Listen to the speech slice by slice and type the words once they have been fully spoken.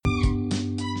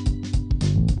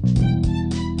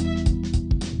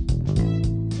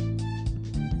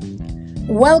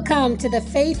Welcome to the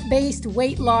Faith-Based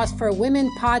Weight Loss for Women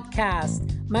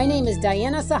podcast. My name is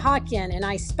Diana Sahakian, and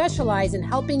I specialize in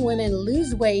helping women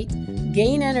lose weight,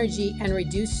 gain energy, and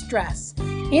reduce stress.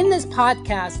 In this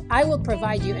podcast, I will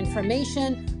provide you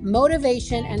information,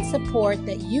 motivation, and support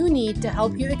that you need to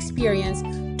help you experience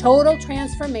total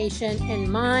transformation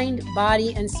in mind,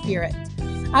 body, and spirit.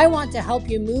 I want to help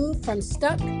you move from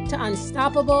stuck to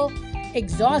unstoppable,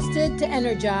 exhausted to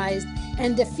energized,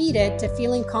 and defeated to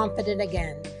feeling confident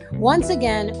again. Once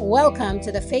again, welcome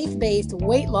to the Faith-Based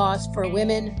Weight Loss for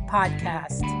Women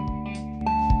podcast.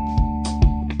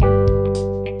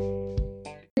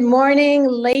 Good morning,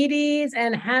 ladies,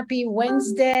 and happy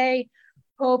Wednesday.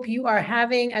 Hope you are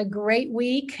having a great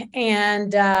week.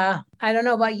 And I don't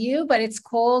know about you, but it's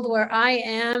cold where I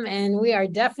am, and we are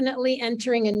definitely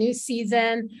entering a new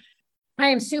season. I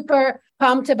am super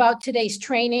pumped about today's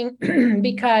training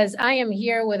because I am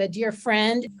here with a dear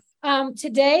friend.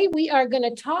 Today, we are going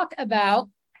to talk about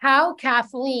how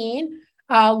Kathleen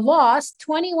lost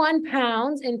 21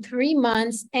 pounds in 3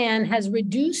 months and has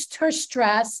reduced her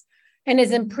stress and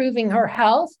is improving her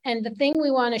health. And the thing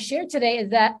we want to share today is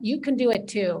that you can do it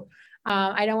too.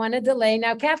 I don't want to delay.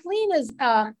 Now, Kathleen is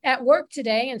at work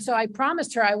today, and so I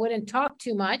promised her I wouldn't talk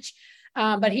too much.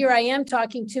 But here I am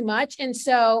talking too much. And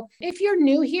so if you're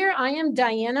new here, I am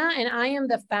Diana, and I am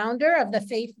the founder of the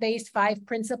Faith-Based 5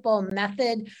 Principle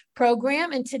Method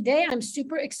program. And today I'm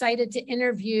super excited to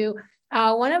interview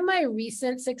one of my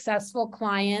recent successful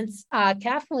clients,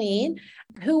 Kathleen,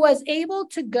 who was able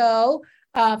to go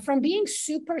from being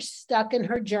super stuck in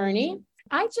her journey.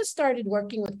 I just started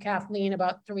working with Kathleen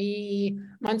about 3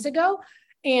 months ago.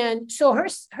 And so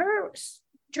her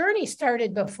journey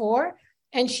started before.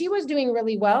 And she was doing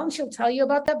really well, and she'll tell you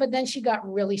about that, but then she got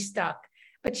really stuck.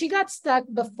 But she got stuck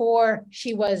before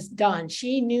she was done.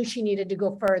 She knew she needed to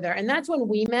go further. And that's when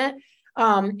we met.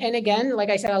 And again, like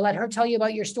I said, I'll let her tell you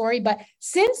about your story. But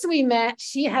since we met,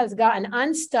 she has gotten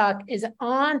unstuck, is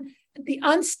on the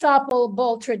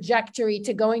unstoppable trajectory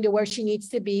to going to where she needs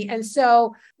to be. And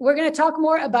so we're going to talk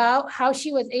more about how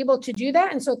she was able to do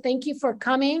that. And so thank you for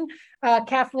coming,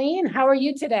 Kathleen. How are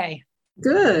you today?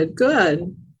 Good.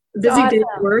 Busy day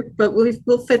at work, but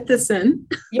we'll fit this in.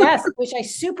 Yes, which I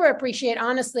super appreciate.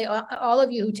 Honestly, all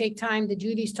of you who take time to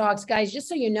do these talks, guys, just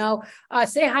so you know,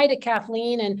 say hi to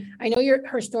Kathleen. And I know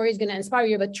her story is going to inspire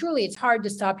you, but truly it's hard to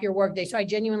stop your workday. So I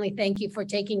genuinely thank you for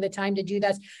taking the time to do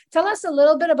this. Tell us a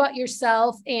little bit about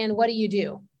yourself and what do you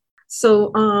do?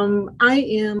 So I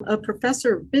am a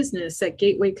professor of business at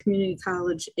Gateway Community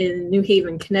College in New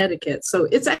Haven, Connecticut. So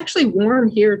it's actually warm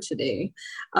here today.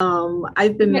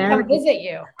 I've been married. Come visit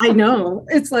you. I know.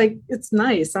 It's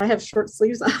nice. I have short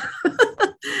sleeves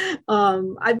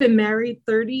on. I've been married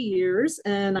 30 years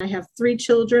and I have 3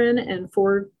 children and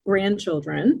 4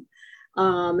 grandchildren.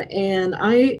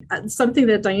 And something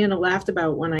that Diana laughed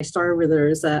about when I started with her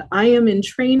is that I am in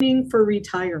training for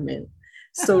retirement.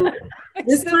 So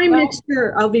this time next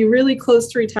year, I'll be really close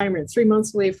to retirement, 3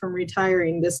 months away from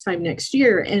retiring this time next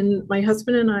year. And my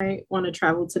husband and I want to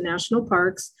travel to national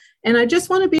parks. And I just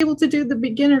want to be able to do the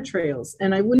beginner trails.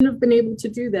 And I wouldn't have been able to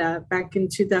do that back in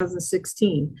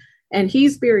 2016. And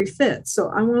he's very fit. So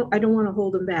I don't want to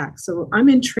hold him back. So I'm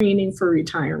in training for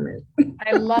retirement.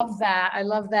 I love that.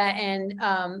 And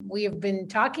we have been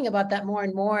talking about that more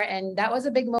and more. And that was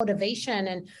a big motivation.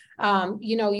 And,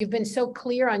 you've been so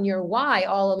clear on your why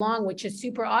all along, which is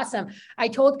super awesome. I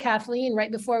told Kathleen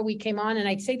right before we came on, and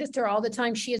I say this to her all the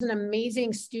time, she is an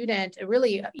amazing student,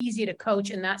 really easy to coach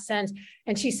in that sense.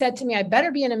 And she said to me, I better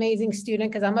be an amazing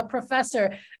student because I'm a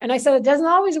professor. And I said, it doesn't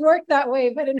always work that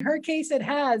way, but in her case, it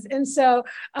has. And so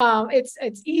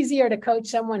it's easier to coach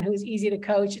someone who's easy to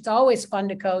coach. It's always fun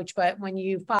to coach, but when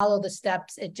you follow the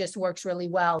steps, it just works really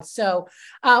well. So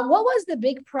what was the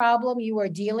big problem you were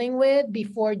dealing with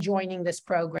before joining this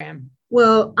program?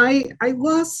 Well, I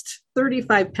lost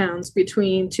 35 pounds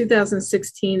between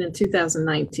 2016 and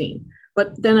 2019,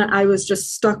 but then I was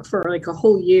just stuck for like a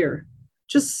whole year,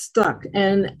 just stuck.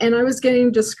 And I was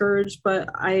getting discouraged, but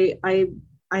I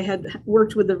had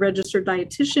worked with a registered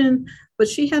dietitian, but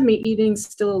she had me eating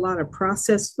still a lot of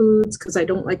processed foods because I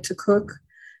don't like to cook.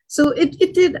 So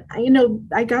it did,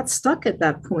 I got stuck at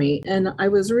that point and I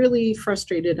was really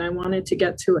frustrated. I wanted to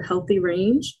get to a healthy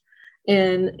range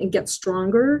and get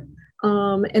stronger.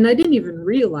 And I didn't even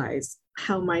realize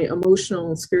how my emotional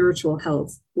and spiritual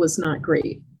health was not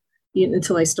great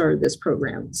until I started this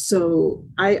program. So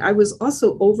I was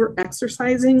also over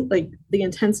exercising, like the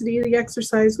intensity of the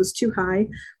exercise was too high,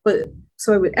 but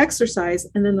so I would exercise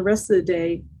and then the rest of the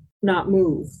day not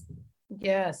move.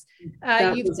 Yes.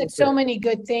 That You've was said it. so many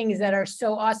good things that are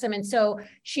so awesome. And so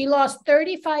she lost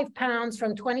 35 pounds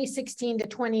from 2016 to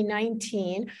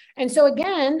 2019. And so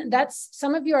again, that's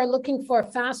some of you are looking for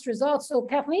fast results. So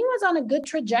Kathleen was on a good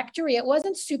trajectory. It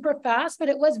wasn't super fast, but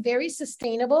it was very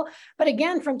sustainable. But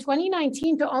again, from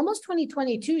 2019 to almost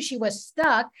 2022, she was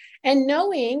stuck. And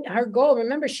knowing her goal,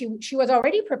 remember, she was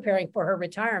already preparing for her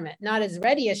retirement, not as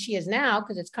ready as she is now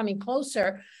because it's coming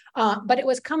closer. But it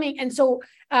was coming. And so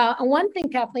one thing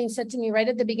Kathleen said to me right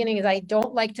at the beginning is, I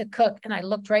don't like to cook. And I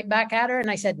looked right back at her and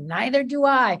I said, neither do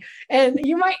I. And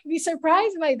you might be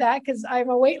surprised by that because I'm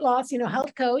a weight loss,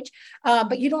 health coach,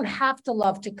 but you don't have to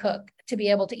love to cook to be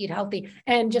able to eat healthy.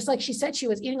 And just like she said, she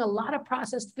was eating a lot of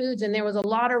processed foods and there was a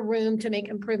lot of room to make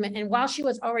improvement. And while she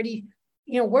was already,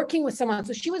 working with someone,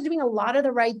 so she was doing a lot of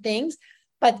the right things,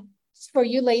 but for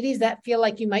you ladies that feel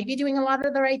like you might be doing a lot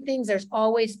of the right things, there's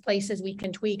always places we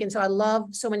can tweak. And so I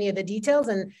love so many of the details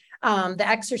and the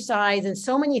exercise and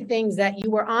so many things that you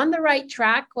were on the right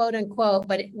track, quote unquote,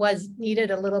 but it was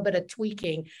needed a little bit of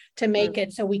tweaking to make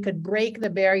it so we could break the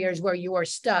barriers where you are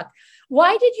stuck.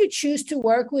 Why did you choose to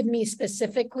work with me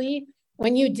specifically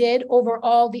when you did over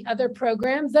all the other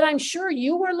programs that I'm sure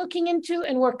you were looking into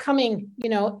and were coming,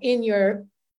 in your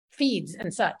feeds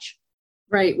and such?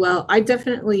 Right. Well, I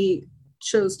definitely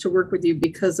chose to work with you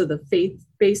because of the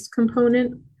faith-based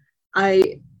component.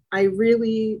 I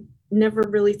really never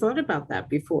really thought about that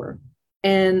before.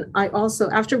 And I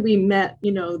also, after we met,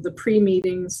 the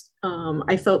pre-meetings,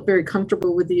 I felt very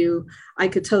comfortable with you. I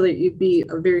could tell that you'd be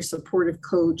a very supportive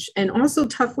coach and also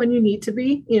tough when you need to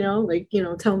be,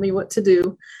 tell me what to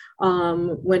do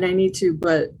when I need to.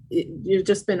 But you've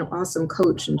just been an awesome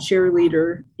coach and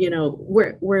cheerleader,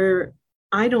 where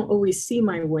I don't always see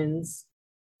my wins,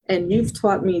 and you've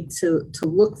taught me to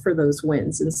look for those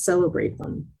wins and celebrate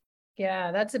them.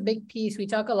 Yeah, that's a big piece. We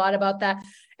talk a lot about that.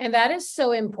 And that is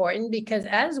so important because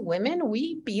as women,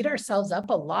 we beat ourselves up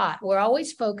a lot. We're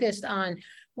always focused on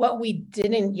what we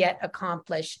didn't yet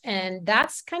accomplish. And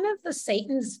that's kind of the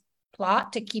Satan's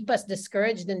plot to keep us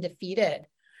discouraged and defeated.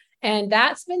 And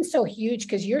that's been so huge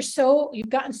because you've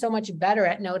gotten so much better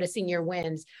at noticing your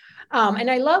wins.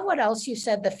 And I love what else you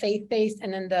said, the faith-based,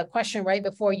 and then the question right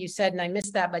before you said, and I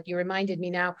missed that, but you reminded me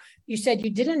now, you said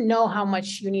you didn't know how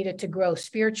much you needed to grow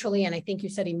spiritually. And I think you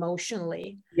said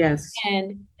emotionally. Yes.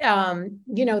 And,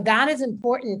 that is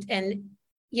important. And,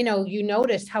 you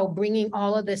noticed how bringing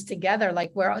all of this together,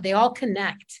 like where they all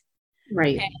connect.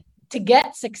 Right. And to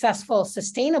get successful,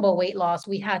 sustainable weight loss,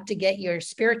 we had to get your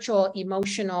spiritual,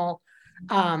 emotional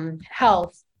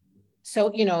health.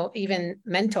 So, even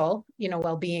mental,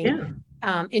 well-being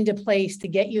into place to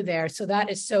get you there. So that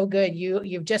is so good.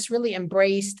 You've just really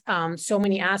embraced so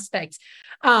many aspects.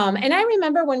 And I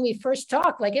remember when we first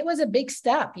talked, like it was a big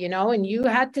step, and you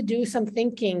had to do some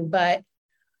thinking, but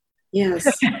yes,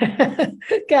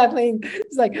 Kathleen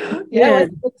is like, yeah, it was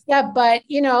a big step. But,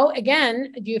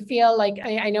 again, do you feel like,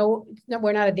 I know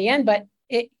we're not at the end, but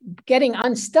getting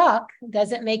unstuck,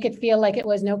 does it make it feel like it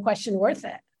was no question worth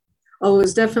it? Oh, it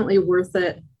was definitely worth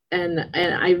it. And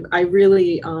I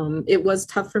really, it was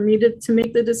tough for me to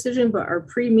make the decision, but our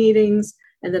pre-meetings,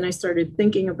 and then I started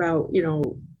thinking about,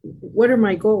 what are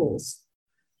my goals?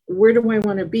 Where do I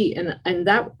want to be? And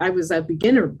that I was a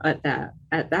beginner at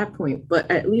that point,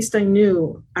 but at least I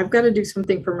knew I've got to do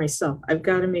something for myself. I've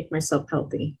got to make myself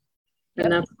healthy.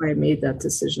 And that's why I made that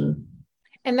decision.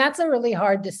 And that's a really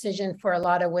hard decision for a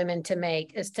lot of women to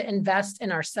make, is to invest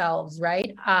in ourselves,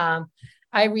 right?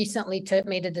 I recently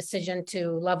made a decision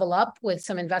to level up with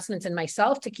some investments in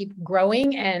myself to keep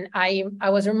growing. And I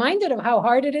was reminded of how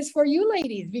hard it is for you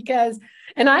ladies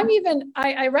and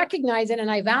I recognize it and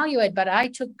I value it, but I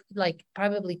took like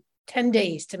probably 10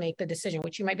 days to make the decision,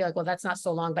 which you might be like, well, that's not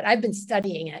so long, but I've been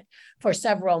studying it for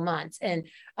several months. And,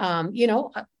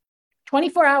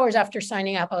 24 hours after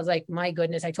signing up, I was like, my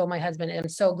goodness, I told my husband, I'm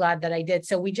so glad that I did.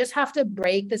 So we just have to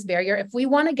break this barrier. If we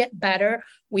want to get better,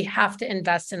 we have to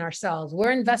invest in ourselves.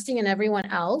 We're investing in everyone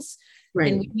else,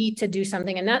 right? And we need to do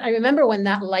something. And that, I remember when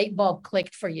that light bulb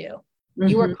clicked for you,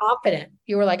 you were confident.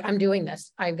 You were like, I'm doing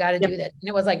this. I've got to do this. And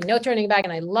it was like no turning back.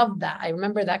 And I loved that. I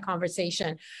remember that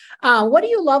conversation. What do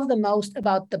you love the most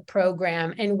about the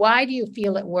program? And why do you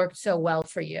feel it worked so well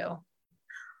for you?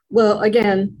 Well,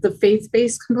 again, the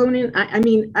faith-based component,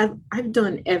 I've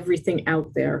done everything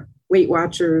out there. Weight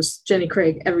Watchers, Jenny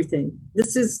Craig, everything.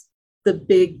 This is the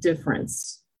big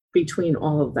difference between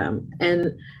all of them.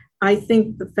 And I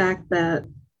think the fact that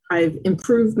I've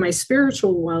improved my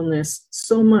spiritual wellness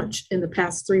so much in the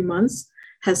past 3 months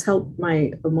has helped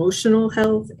my emotional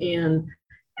health, and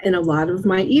a lot of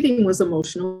my eating was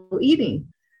emotional eating.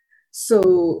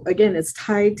 So again, it's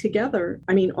tied together.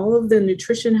 I mean, all of the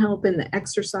nutrition help and the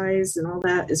exercise and all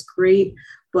that is great.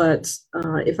 But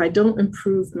if I don't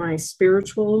improve my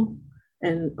spiritual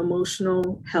and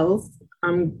emotional health,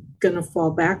 I'm going to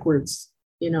fall backwards,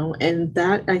 and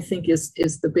that I think is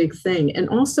the big thing. And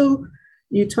also,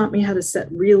 you taught me how to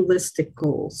set realistic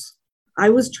goals. I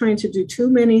was trying to do too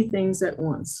many things at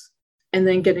once and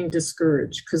then getting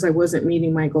discouraged because I wasn't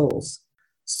meeting my goals.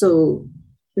 So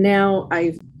now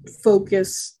I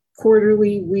focus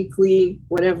quarterly, weekly,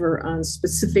 whatever, on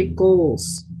specific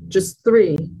goals, just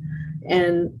 3.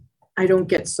 And I don't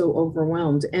get so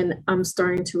overwhelmed. And I'm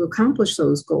starting to accomplish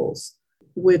those goals,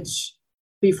 which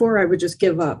before I would just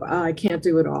give up. I can't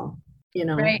do it all,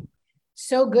 Right.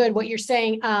 So good what you're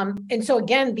saying. And so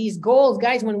again, these goals,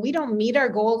 guys, when we don't meet our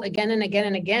goals again and again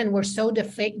and again, we're so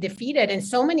defeated. And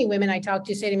so many women I talk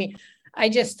to say to me, I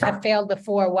just have failed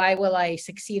before. Why will I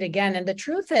succeed again? And the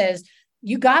truth is,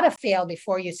 you got to fail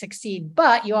before you succeed,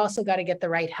 but you also got to get the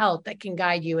right help that can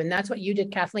guide you. And that's what you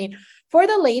did, Kathleen. For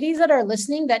the ladies that are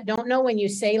listening that don't know, when you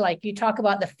say, like, you talk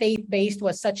about the faith-based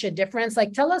was such a difference,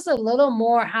 like, tell us a little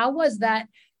more. How was that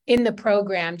in the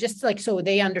program? Just like, so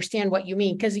they understand what you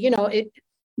mean. Cause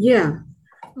yeah,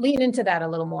 lean into that a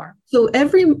little more. So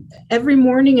every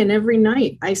morning and every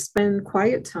night I spend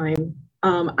quiet time.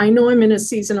 I know I'm in a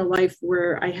season of life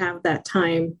where I have that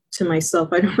time to myself.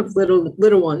 I don't have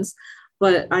little ones,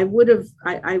 but I would,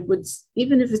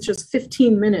 even if it's just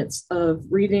 15 minutes of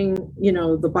reading,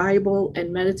 the Bible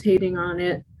and meditating on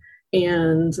it.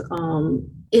 And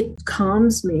it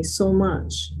calms me so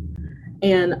much.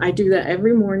 And I do that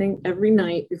every morning, every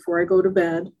night before I go to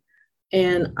bed.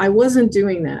 And I wasn't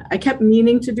doing that. I kept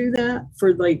meaning to do that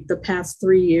for like the past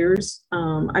 3 years.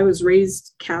 I was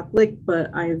raised Catholic,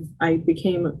 but I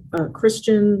became a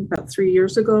Christian about 3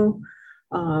 years ago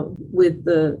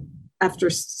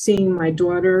after seeing my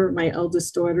daughter, my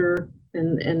eldest daughter,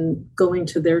 and going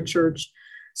to their church.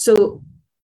 So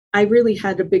I really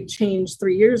had a big change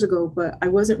 3 years ago, but I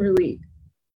wasn't reading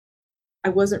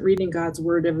God's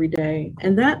word every day.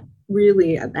 And that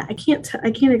really, I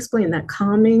can't explain that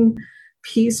calming,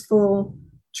 peaceful,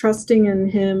 trusting in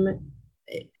him.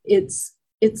 It's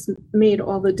made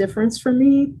all the difference for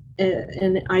me.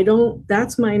 And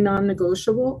that's my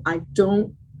non-negotiable. I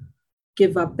don't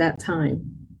give up that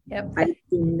time. Yep. I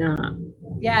do not.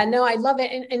 Yeah, no, I love it.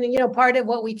 And part of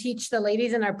what we teach the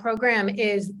ladies in our program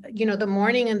is, the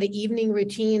morning and the evening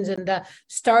routines and the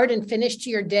start and finish to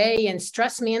your day and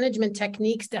stress management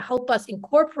techniques to help us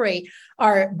incorporate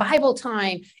our Bible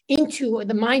time into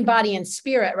the mind, body, and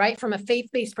spirit, right? From a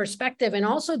faith-based perspective, and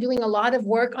also doing a lot of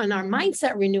work on our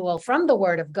mindset renewal from the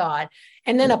Word of God,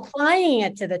 and then applying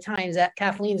it to the times that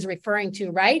Kathleen's referring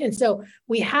to, right? And so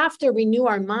we have to renew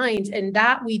our minds, and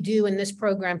that we do in this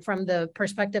program from the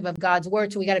perspective of God's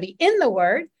word. So we got to be in the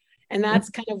word, and that's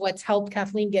kind of what's helped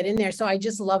Kathleen get in there. So I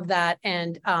just love that.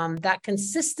 And that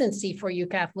consistency for you,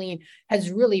 Kathleen,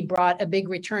 has really brought a big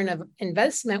return of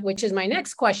investment, which is my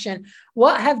next question.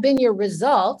 What have been your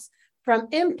results from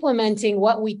implementing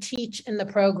what we teach in the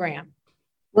program?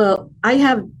 Well, I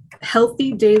have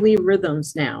healthy daily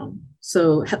rhythms now.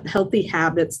 So healthy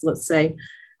habits, let's say,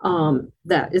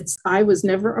 I was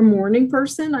never a morning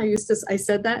person. I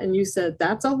said that, and you said,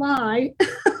 that's a lie.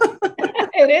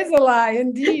 It is a lie,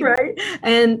 indeed. Right.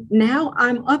 And now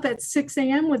I'm up at 6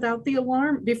 a.m. without the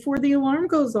alarm, before the alarm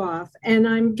goes off. And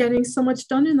I'm getting so much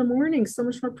done in the morning, so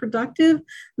much more productive.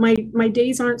 My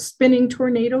days aren't spinning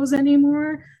tornadoes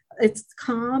anymore. It's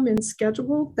calm and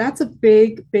scheduled. That's a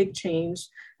big, big change.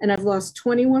 And I've lost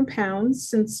 21 pounds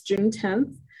since June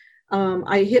 10th.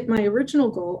 I hit my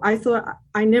original goal.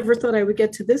 I never thought I would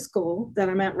get to this goal that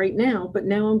I'm at right now, but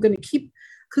now I'm going to keep,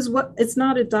 because it's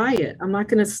not a diet. I'm not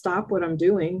going to stop what I'm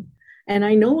doing. And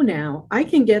I know now I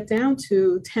can get down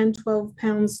to 10, 12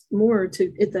 pounds more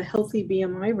to hit the healthy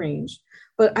BMI range.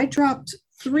 But I dropped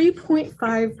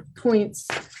 3.5 points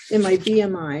in my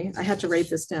BMI. I had to write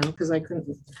this down because I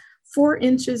couldn't. 4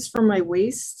 inches from my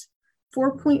waist,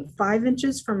 4.5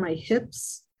 inches from my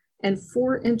hips, and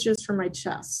 4 inches from my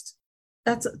chest.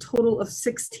 That's a total of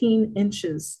 16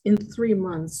 inches in 3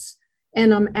 months.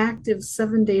 And I'm active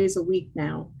 7 days a week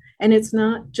now. And it's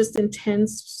not just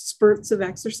intense spurts of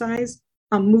exercise.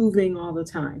 I'm moving all the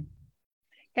time.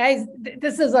 Guys,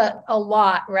 this is a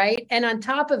lot, right? And on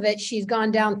top of it, she's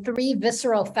gone down 3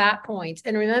 visceral fat points.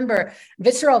 And remember,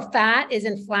 visceral fat is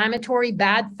inflammatory,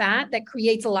 bad fat that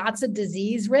creates lots of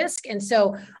disease risk. And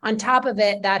so on top of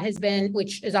it, that has been,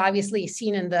 which is obviously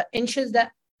seen in the inches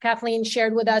that Kathleen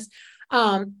shared with us.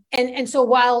 And so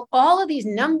while all of these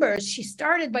numbers, she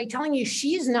started by telling you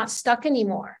she's not stuck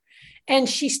anymore. And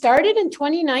she started in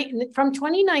from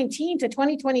 2019 to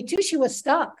 2022, she was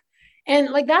stuck. And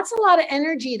like, that's a lot of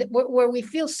energy where we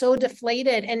feel so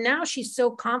deflated. And now she's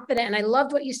so confident. And I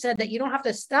loved what you said, that you don't have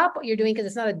to stop what you're doing because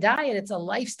it's not a diet, it's a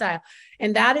lifestyle.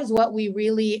 And that is what we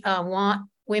really want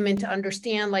women to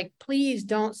understand. Like, please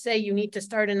don't say you need to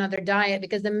start another diet,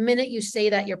 because the minute you say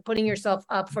that, you're putting yourself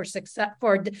up for success,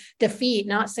 for defeat,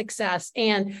 not success.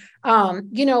 And,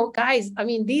 guys, I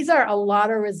mean, these are a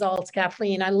lot of results,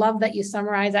 Kathleen. I love that you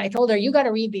summarize. I told her, you got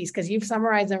to read these because you've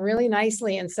summarized them really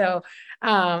nicely. And so,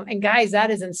 and guys,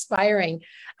 that is inspiring.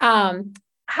 How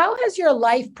has your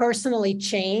life personally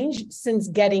changed since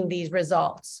getting these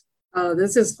results? Oh,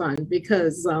 this is fun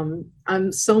because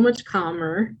I'm so much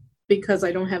calmer, because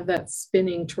I don't have that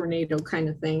spinning tornado kind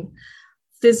of thing.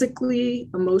 Physically,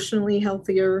 emotionally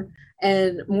healthier,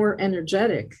 and more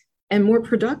energetic and more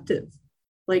productive,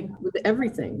 like with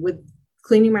everything, with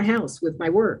cleaning my house, with my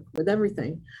work, with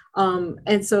everything.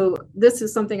 And so this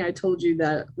is something I told you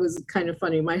that was kind of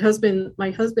funny. My husband,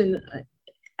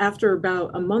 after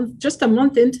about a month, just a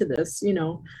month into this,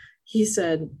 he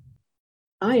said,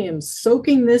 I am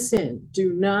soaking this in.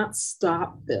 Do not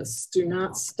stop this. Do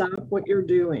not stop what you're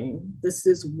doing. This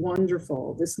is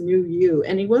wonderful, this new you.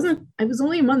 And I was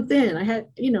only a month in. I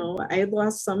had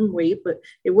lost some weight, but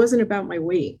it wasn't about my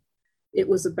weight. It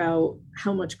was about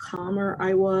how much calmer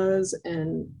I was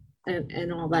and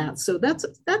all that. So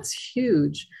that's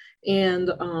huge. And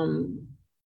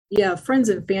friends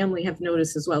and family have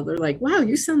noticed as well. They're like, wow,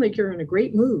 you sound like you're in a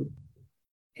great mood.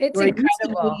 It's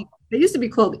incredible. I used to be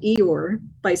called Eeyore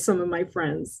by some of my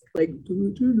friends, like.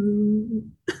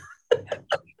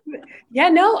 Yeah,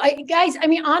 no, guys, I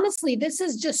mean, honestly, this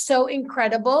is just so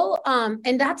incredible.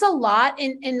 And that's a lot.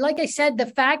 And like I said, the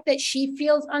fact that she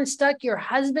feels unstuck, your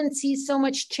husband sees so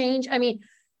much change. I mean,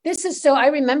 I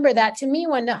remember that. To me,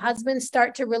 when the husbands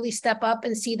start to really step up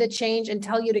and see the change and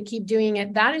tell you to keep doing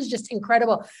it, that is just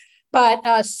incredible.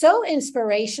 But so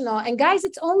inspirational. And guys,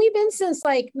 it's only been since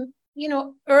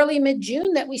early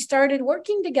mid-June that we started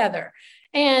working together.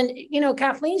 And,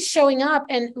 Kathleen's showing up,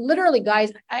 and literally,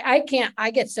 guys, I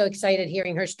get so excited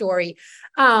hearing her story.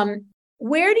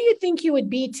 Where do you think you would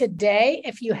be today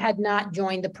if you had not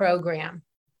joined the program?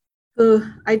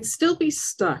 I'd still be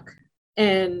stuck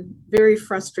and very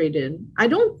frustrated. I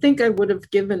don't think I would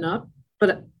have given up,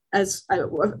 but I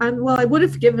would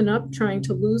have given up trying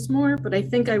to lose more, but I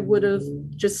think I would have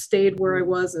just stayed where I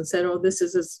was and said, oh, this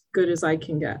is as good as I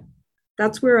can get.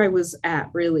 That's where I was at,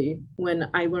 really, when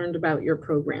I learned about your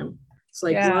program. It's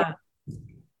like, yeah.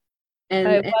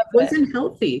 And it wasn't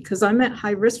healthy because I'm at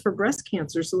high risk for breast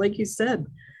cancer. So like you said,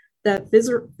 that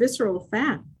visceral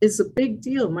fat is a big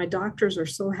deal. My doctors are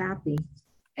so happy.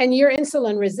 And you're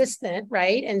insulin resistant,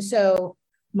 right? And so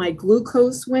my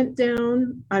glucose went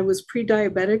down. I was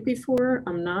pre-diabetic before.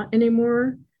 I'm not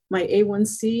anymore. My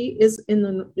A1C is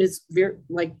very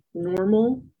like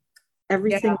normal.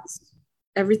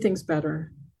 Everything's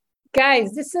better.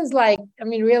 Guys, this is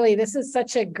really, this is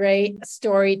such a great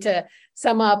story to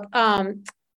sum up.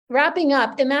 Wrapping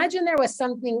up, imagine there was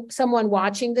someone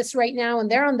watching this right now and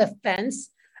they're on the fence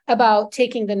about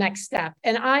taking the next step.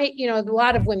 And a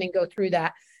lot of women go through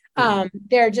that.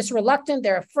 They're just reluctant.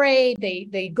 They're afraid.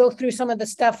 They go through some of the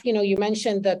stuff, you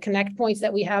mentioned the connect points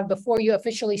that we have before you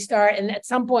officially start. And at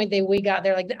some point they're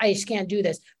like, I just can't do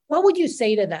this. What would you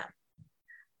say to them?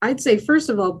 I'd say, first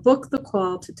of all, book the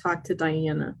call to talk to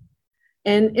Diana.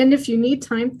 And if you need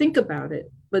time, think about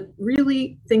it, but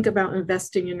really think about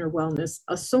investing in your wellness.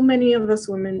 So many of us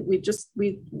women,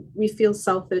 we feel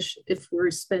selfish if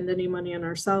we spend any money on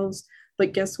ourselves,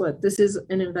 but guess what? This is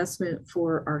an investment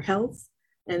for our health.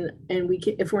 And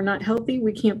if we're not healthy,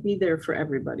 we can't be there for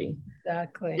everybody.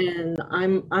 Exactly. And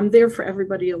I'm there for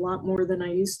everybody a lot more than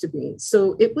I used to be.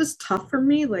 So it was tough for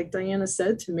me, like Diana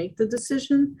said, to make the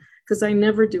decision, because I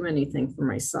never do anything for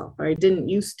myself. I didn't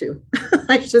used to,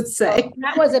 I should say. Well,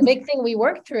 that was a big thing we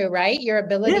worked through, right? Your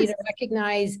ability to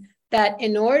recognize that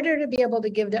in order to be able to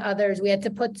give to others, we had to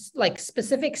put like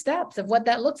specific steps of what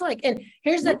that looks like. And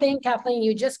here's the thing, Kathleen,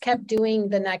 you just kept doing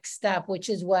the next step, which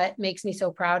is what makes me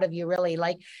so proud of you, really.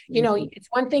 Like, it's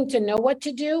one thing to know what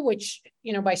to do, which,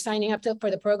 by signing up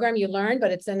for the program, you learn,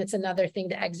 but it's another thing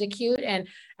to execute. And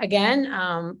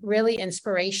again, really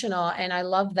inspirational. And I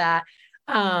love that.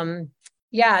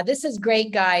 This is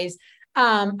great, guys.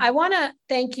 I want to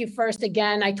thank you first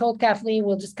again. I told Kathleen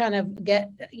we'll just kind of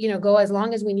go as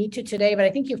long as we need to today, but I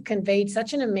think you've conveyed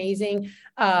such an amazing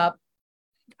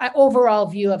overall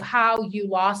view of how you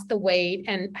lost the weight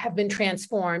and have been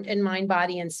transformed in mind,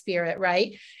 body, and spirit,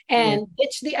 right? And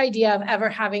ditch the idea of ever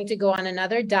having to go on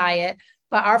another diet.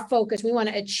 but our focus, we want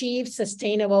to achieve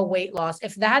sustainable weight loss.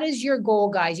 If that is your goal,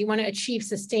 guys, you want to achieve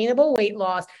sustainable weight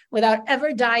loss without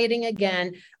ever dieting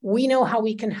again, we know how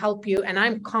we can help you, and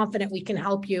I'm confident we can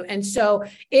help you. And so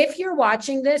if you're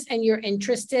watching this and you're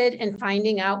interested in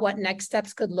finding out what next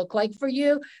steps could look like for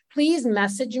you, please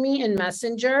message me in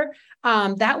Messenger.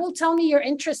 That will tell me you're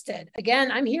interested.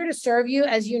 Again, I'm here to serve you,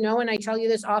 as you know, and I tell you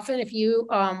this often. If you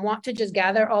want to just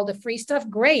gather all the free stuff,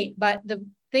 great. But the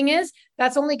thing is,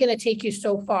 that's only going to take you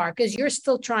so far because you're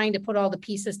still trying to put all the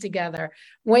pieces together.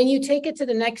 When you take it to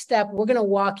the next step, we're going to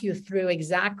walk you through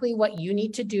exactly what you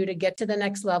need to do to get to the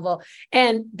next level.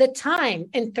 And the time,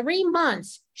 in 3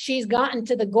 months, she's gotten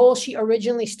to the goal she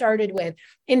originally started with.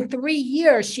 In 3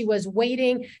 years, she was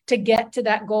waiting to get to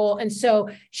that goal. And so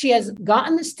she has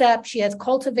gotten the steps, she has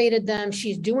cultivated them,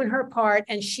 she's doing her part,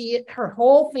 and her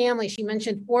whole family, she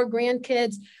mentioned 4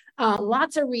 grandkids,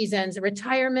 lots of reasons,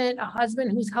 retirement, a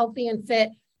husband who's healthy and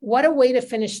fit. What a way to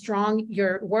finish strong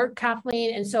your work,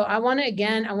 Kathleen. And so I want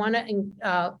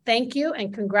to thank you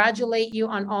and congratulate you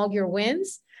on all your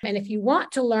wins. And if you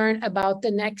want to learn about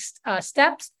the next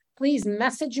steps, please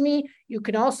message me. You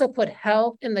can also put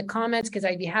help in the comments because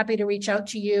I'd be happy to reach out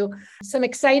to you. Some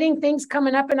exciting things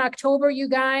coming up in October, you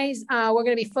guys. We're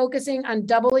going to be focusing on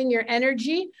doubling your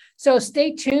energy. So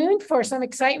stay tuned for some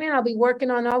excitement. I'll be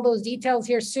working on all those details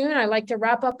here soon. I like to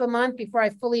wrap up a month before I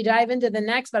fully dive into the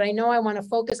next, but I know I want to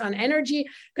focus on energy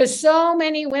because so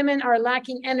many women are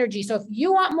lacking energy. So if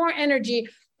you want more energy,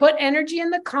 put energy in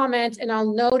the comments and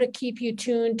I'll know to keep you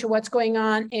tuned to what's going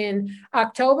on in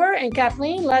October. And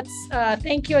Kathleen, let's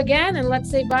thank you again and let's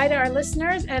say bye to our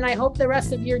listeners. And I hope the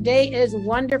rest of your day is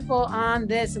wonderful on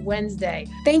this Wednesday.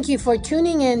 Thank you for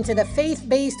tuning in to the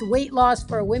Faith-Based Weight Loss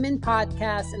for Women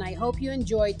podcast. And I hope you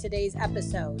enjoyed today's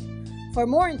episode. For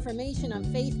more information on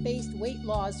faith-based weight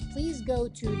loss, please go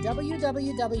to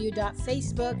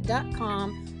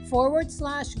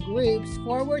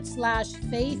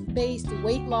www.facebook.com/groups/faith-based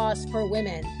weight loss for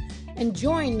women and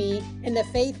join me in the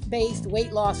faith-based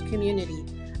weight loss community.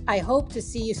 I hope to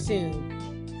see you soon.